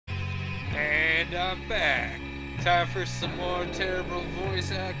And I'm back. Time for some more terrible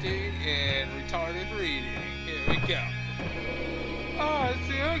voice acting and retarded reading. Here we go. Oh, it's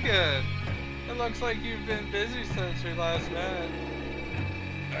you again. It looks like you've been busy since we last met.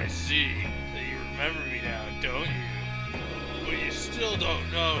 I see that you remember me now, don't you? But you still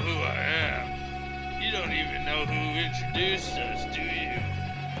don't know who I am. You don't even know who introduced us, do you?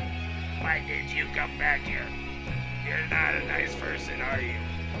 Why did you come back here? You're not a nice person, are you?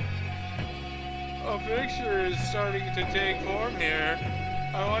 A picture is starting to take form here.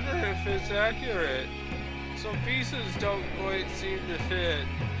 I wonder if it's accurate. Some pieces don't quite seem to fit.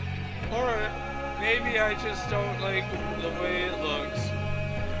 Or maybe I just don't like the way it looks.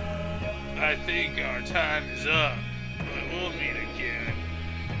 I think our time is up, but we'll meet again.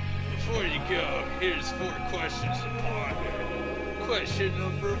 Before you go, here's 4 questions to ponder. Question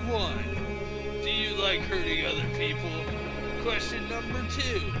number 1. Do you like hurting other people? Question number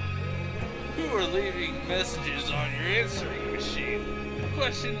 2. Who are leaving messages on your answering machine?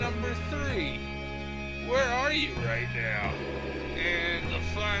 Question number 3. Where are you right now? And the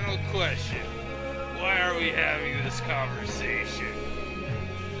final question. Why are we having this conversation?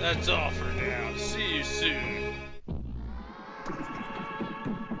 That's all for now. See you soon.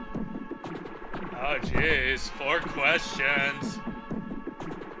 Oh jeez, 4 questions.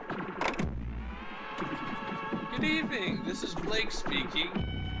 Good evening, this is Blake speaking.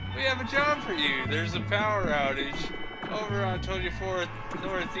 We have a job for you. There's a power outage over on 24th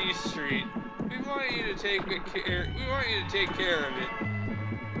Northeast Street. We want you to take care of it.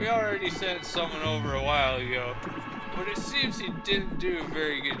 We already sent someone over a while ago, but it seems he didn't do a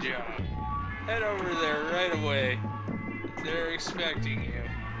very good job. Head over there right away. They're expecting you.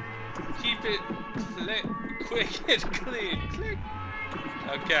 Keep it quick and clean. Click.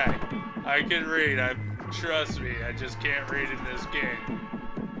 Okay, I can read. Trust me, I just can't read in this game.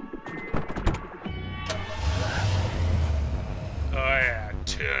 Oh yeah,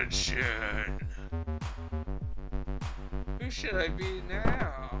 attention. Who should I be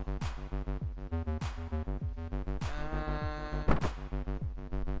now?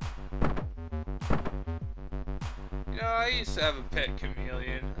 I used to have a pet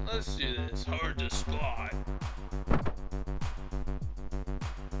chameleon. Let's do this. Hard to spot.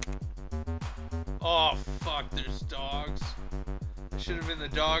 Oh fuck, there's dogs. I should have been the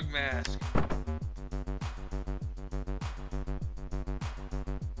dog mask.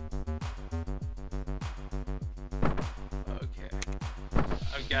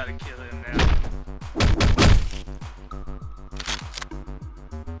 I've got to kill him now.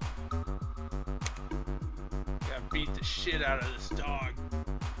 Gotta beat the shit out of this dog.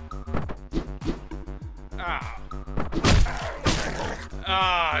 Ah.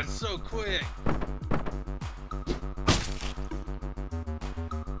 Ah, it's so quick.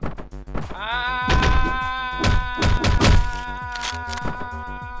 Ah.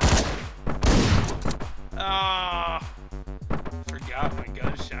 Ah. Forgot my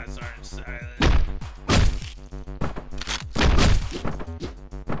gunshots aren't silent.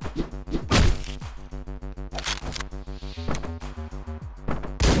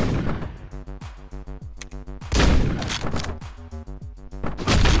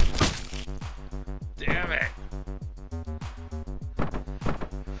 Damn it.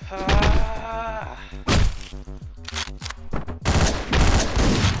 Ah.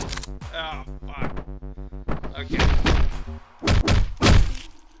 Oh, fuck. Okay.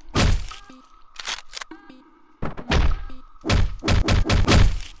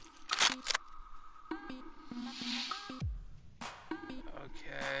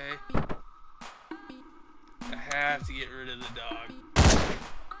 I have to get rid of the dog.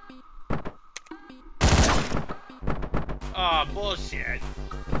 Oh, bullshit.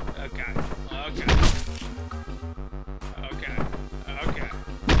 Okay. Okay. Okay. Okay.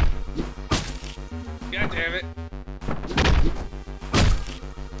 God damn it.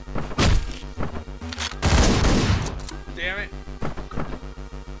 Damn it.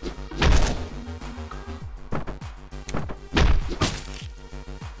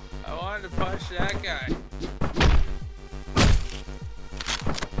 I wanted to punch that guy.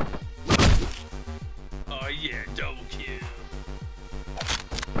 Oh yeah, double kill.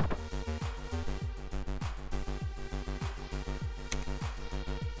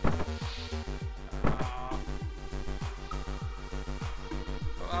 Oh.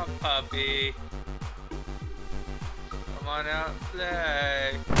 Come on, puppy. Come on out and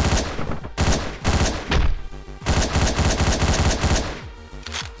play.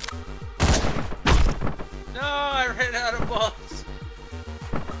 No, I ran out of balls.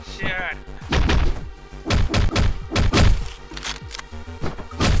 Shit.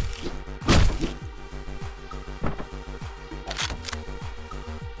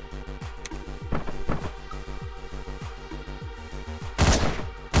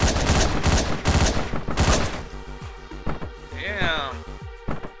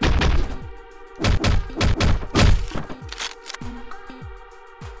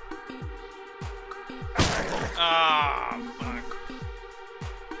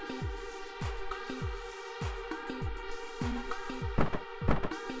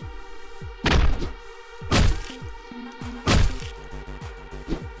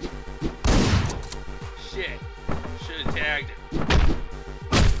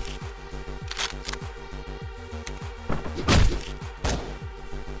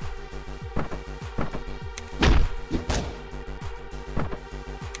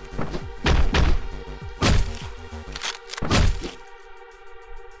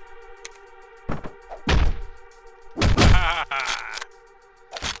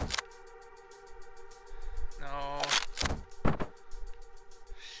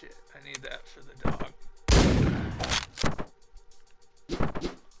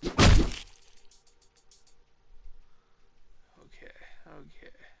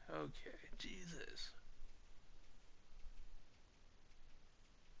 Okay, Jesus.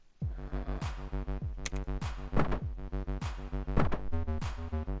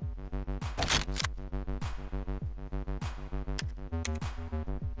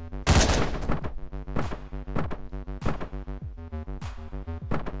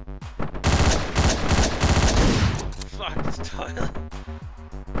 Fuck this toilet.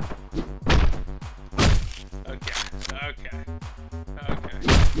 Okay.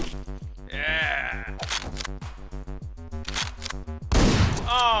 Yeah.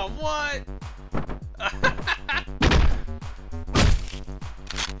 Oh, what?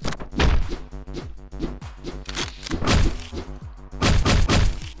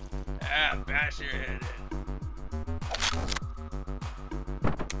 Ah, bash your head in.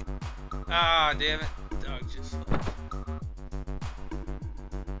 Ah, damn it. Dog just left.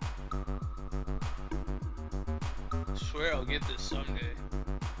 I swear I'll get this someday.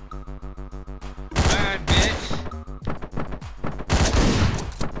 Alright, bitch.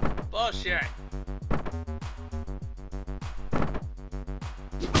 Bullshit.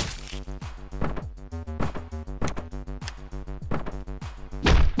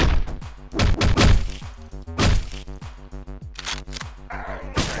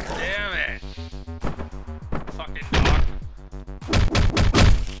 Damn it. Fucking dog.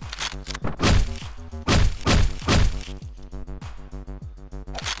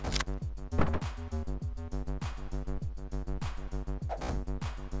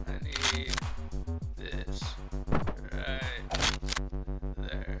 I need this right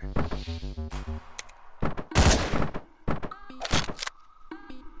there.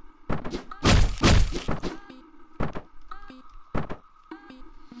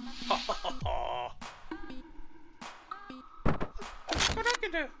 What I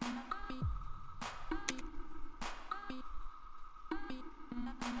can do?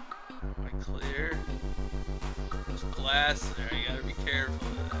 Am I clear? There's glass there. You gotta be careful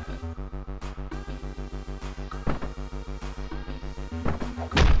of that.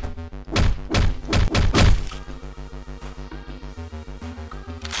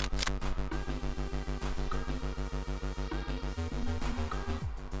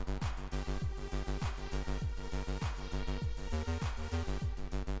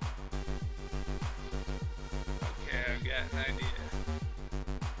 Okay, I've got an idea.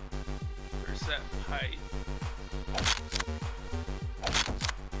 Where's that pipe?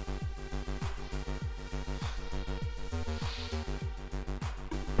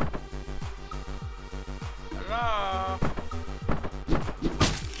 Hello?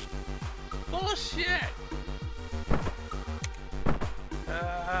 Bullshit!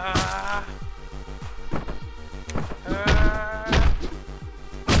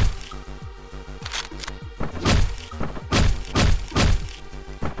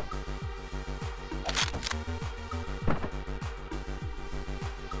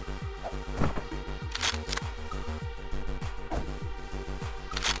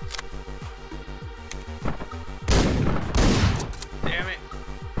 Damn it.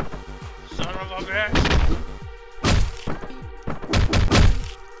 Son of a bitch.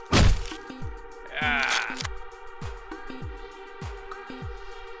 Yeah.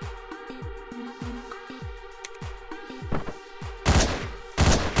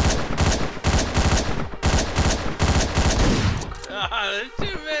 Ah, there's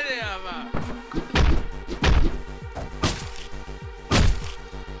too many of them.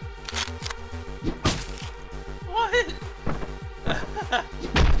 What?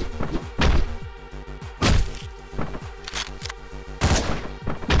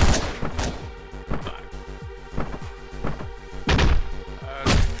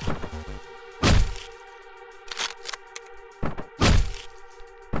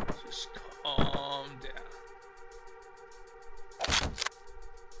 Just calm down.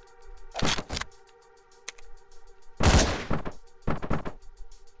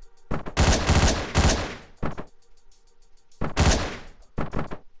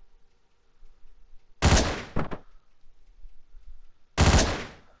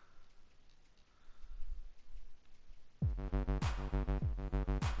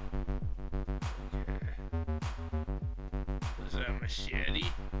 Is that a machete?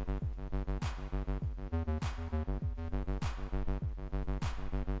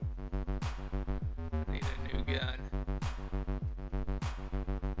 Need a new gun.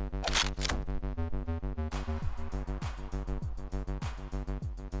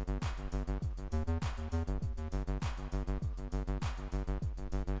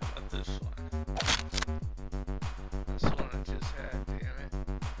 How about this one? This one I just had, damn it.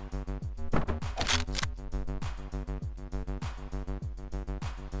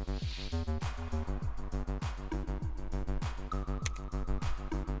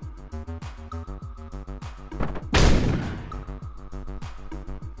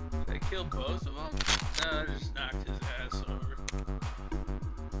 kill both of them? No, I just knocked his ass over.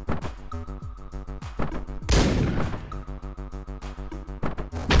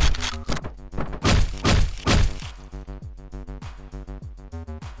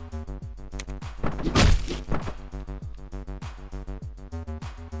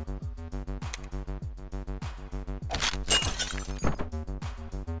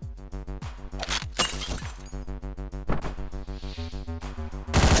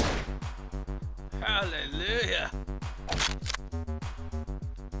 Hallelujah!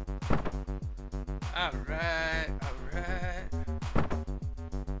 Alright, alright.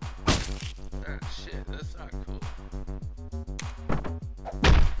 Oh shit, that's not cool.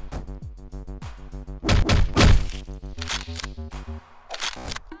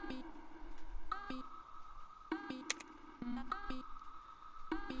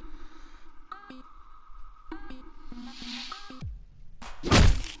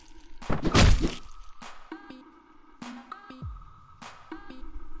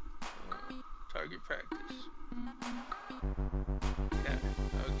 Target practice. Yeah,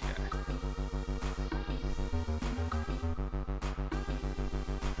 okay.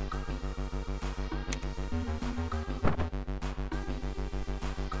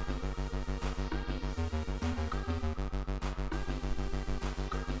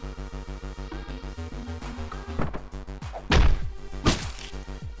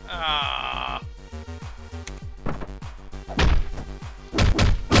 Ah.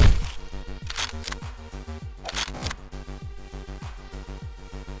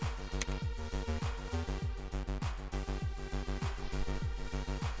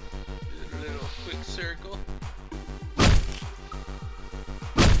 Little quick circle.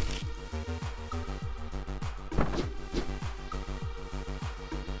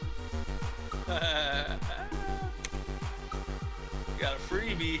 Got a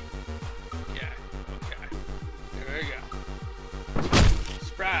freebie. Yeah, okay. There we go.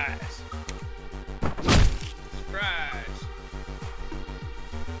 Surprise. Surprise.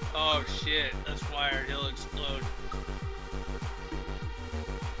 Oh shit, that's wired. He'll explode.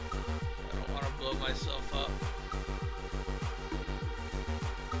 I don't want to blow myself up.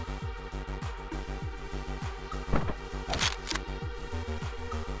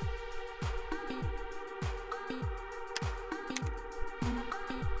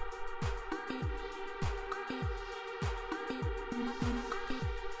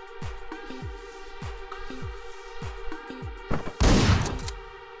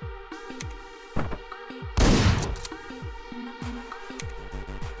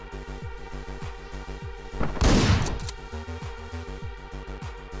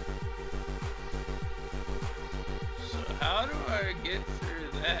 How do I get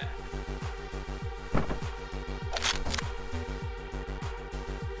through that?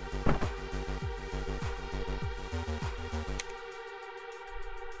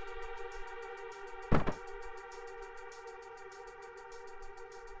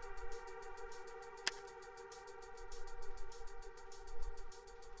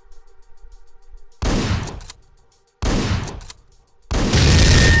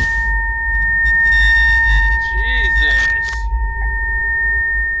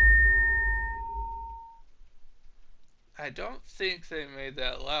 I don't think they made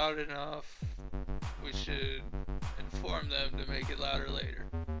that loud enough. We should inform them to make it louder later.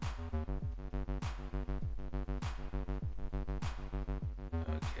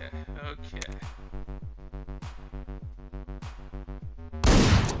 Okay, okay.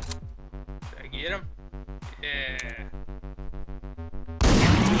 Did I get him? Yeah.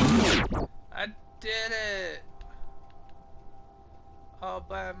 I did it! All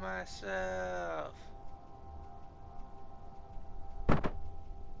by myself.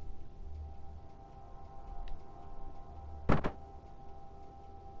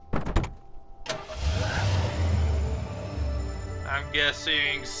 I'm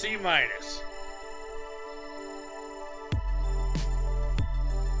guessing C-.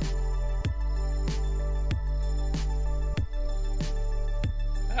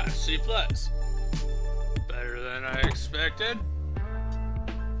 Ah, C+. Better than I expected.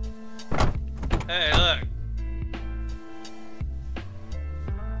 Hey, look.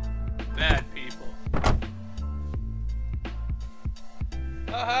 Bad people.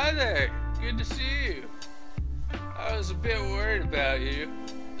 Oh, hi there. Good to see you. I was a bit worried about you.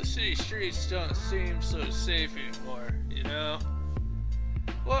 The city streets don't seem so safe anymore, you know?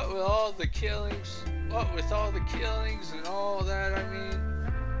 What with all the killings and all that, I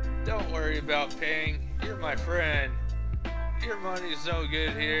mean, don't worry about paying. You're my friend. Your money's no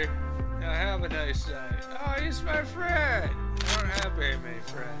good here. Now have a nice night. Oh, he's my friend. I don't have very many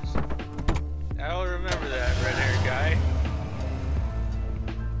friends. I'll remember that, red-haired guy.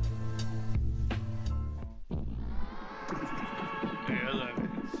 Hey, I love it.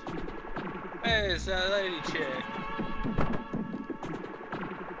 Hey, it's that lady chick.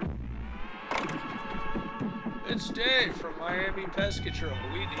 It's Dave from Miami Pest Control.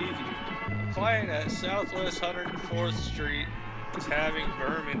 We need you. A client at Southwest 104th Street is having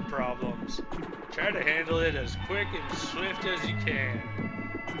vermin problems. Try to handle it as quick and swift as you can.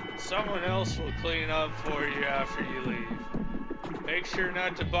 Someone else will clean up for you after you leave. Make sure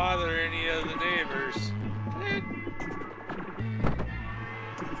not to bother any of the neighbors.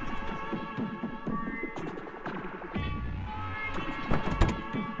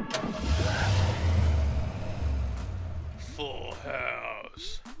 Full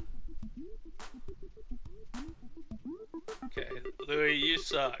house. Okay, Louis, you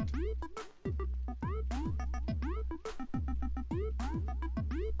sucked.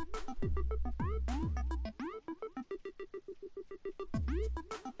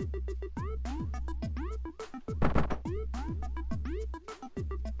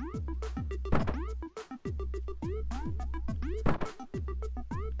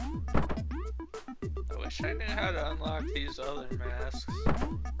 I wish I knew how to unlock these other masks.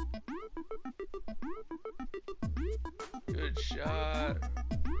 Good shot.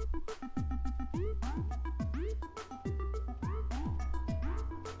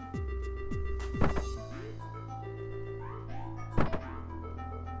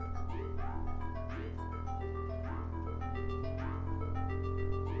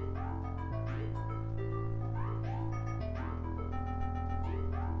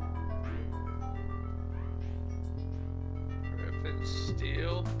 Rip and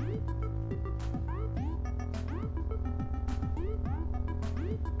steal.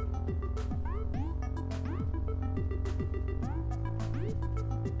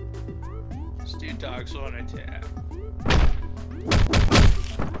 Let's do dogs on attack.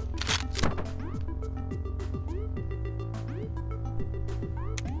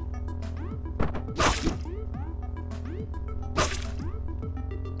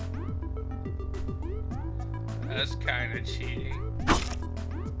 That's kind of cheating.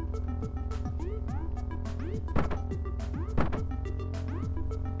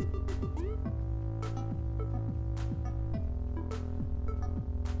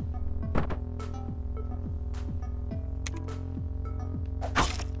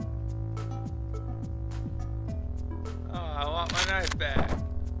 Oh, I want my knife back.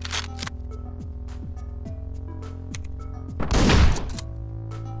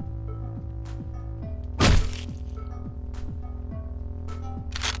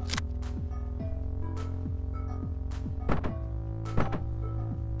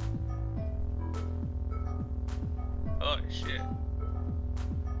 Holy shit.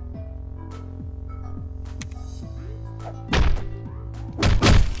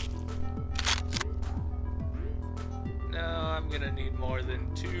 No, I'm gonna need more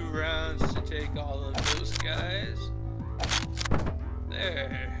than 2 rounds to take all of those guys.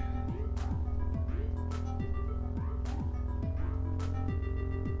 There.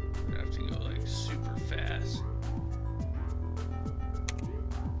 I have to go like super fast.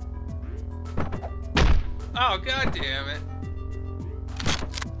 Oh, god damn it.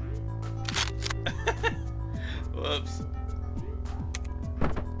 Whoops.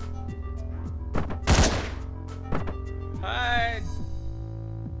 Hide.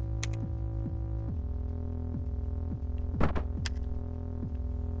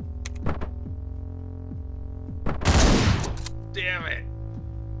 Damn it.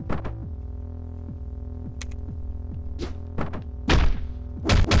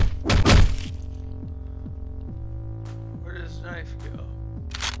 Where does the knife go?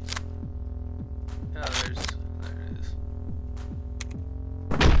 Oh, there it is.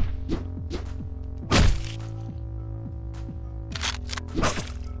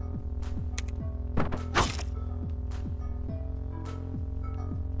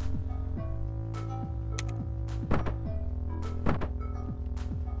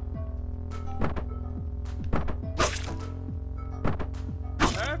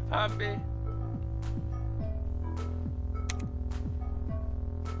 Alright, puppy.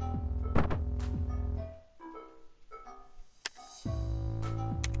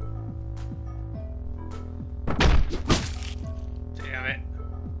 Damn it.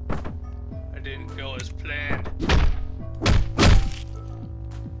 I didn't go as planned.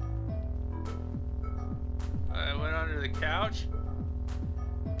 I went under the couch.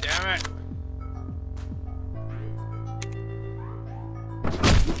 Damn it.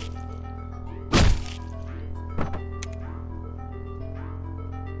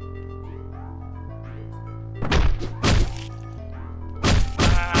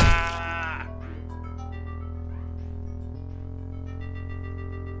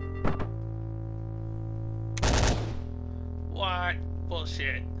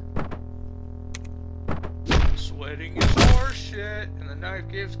 bullshit. Sweating is horse shit, and the knife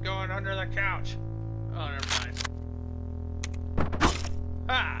keeps going under the couch. Oh, never mind.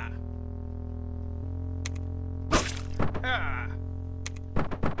 Ah! Ah!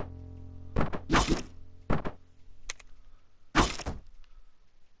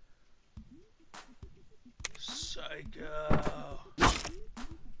 Psycho.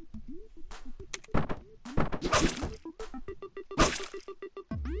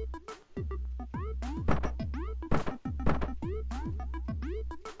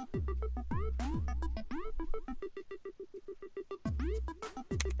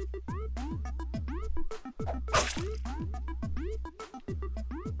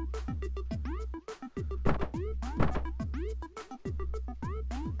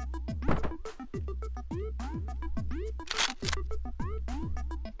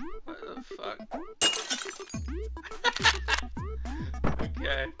 Fuck.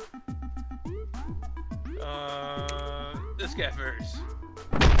 Okay. This guy first.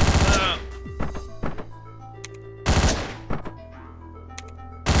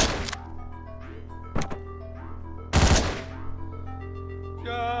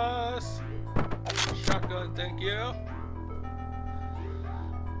 Yes. Shotgun, thank you.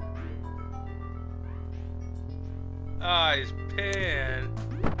 Ah, he's pinned.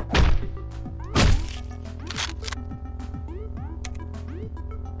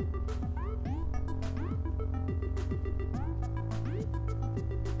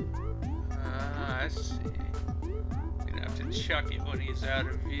 I see. Gonna have to chuck it when he's out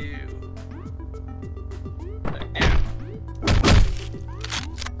of view. Like that.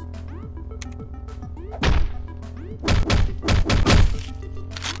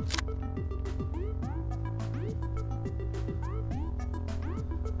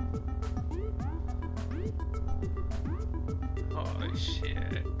 Holy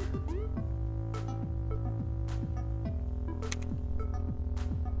shit.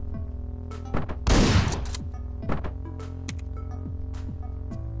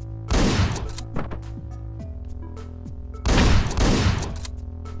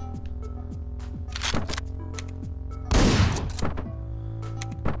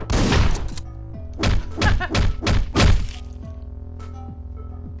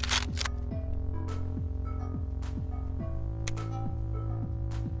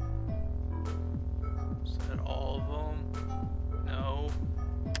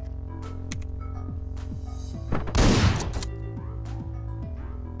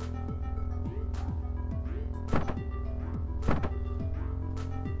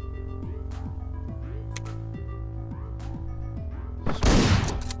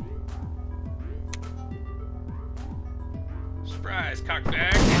 Surprise,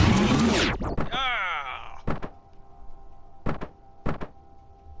 cockbag! Ah!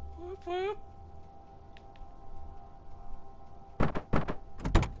 Whoop whoop!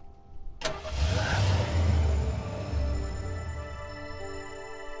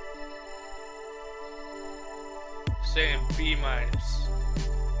 Saying B minus.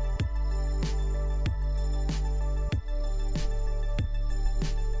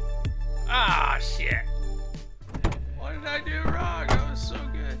 Ah, shit! What did I do wrong? That was so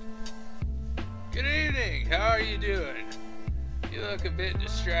good. Good evening. How are you doing? You look a bit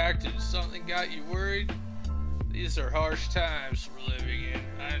distracted. Something got you worried? These are harsh times we're living in.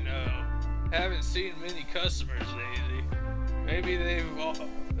 I know. Haven't seen many customers lately. Maybe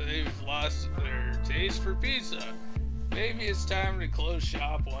they've lost their taste for pizza. Maybe it's time to close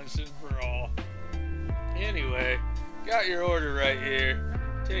shop once and for all. Anyway, got your order right here.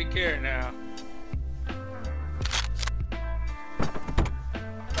 Take care now.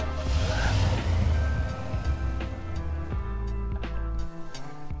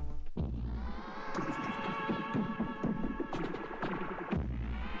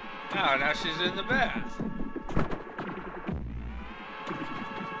 Oh, now she's in the bath.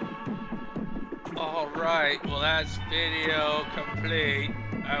 Alright, well that's video complete.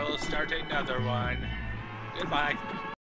 I will start another one. Goodbye.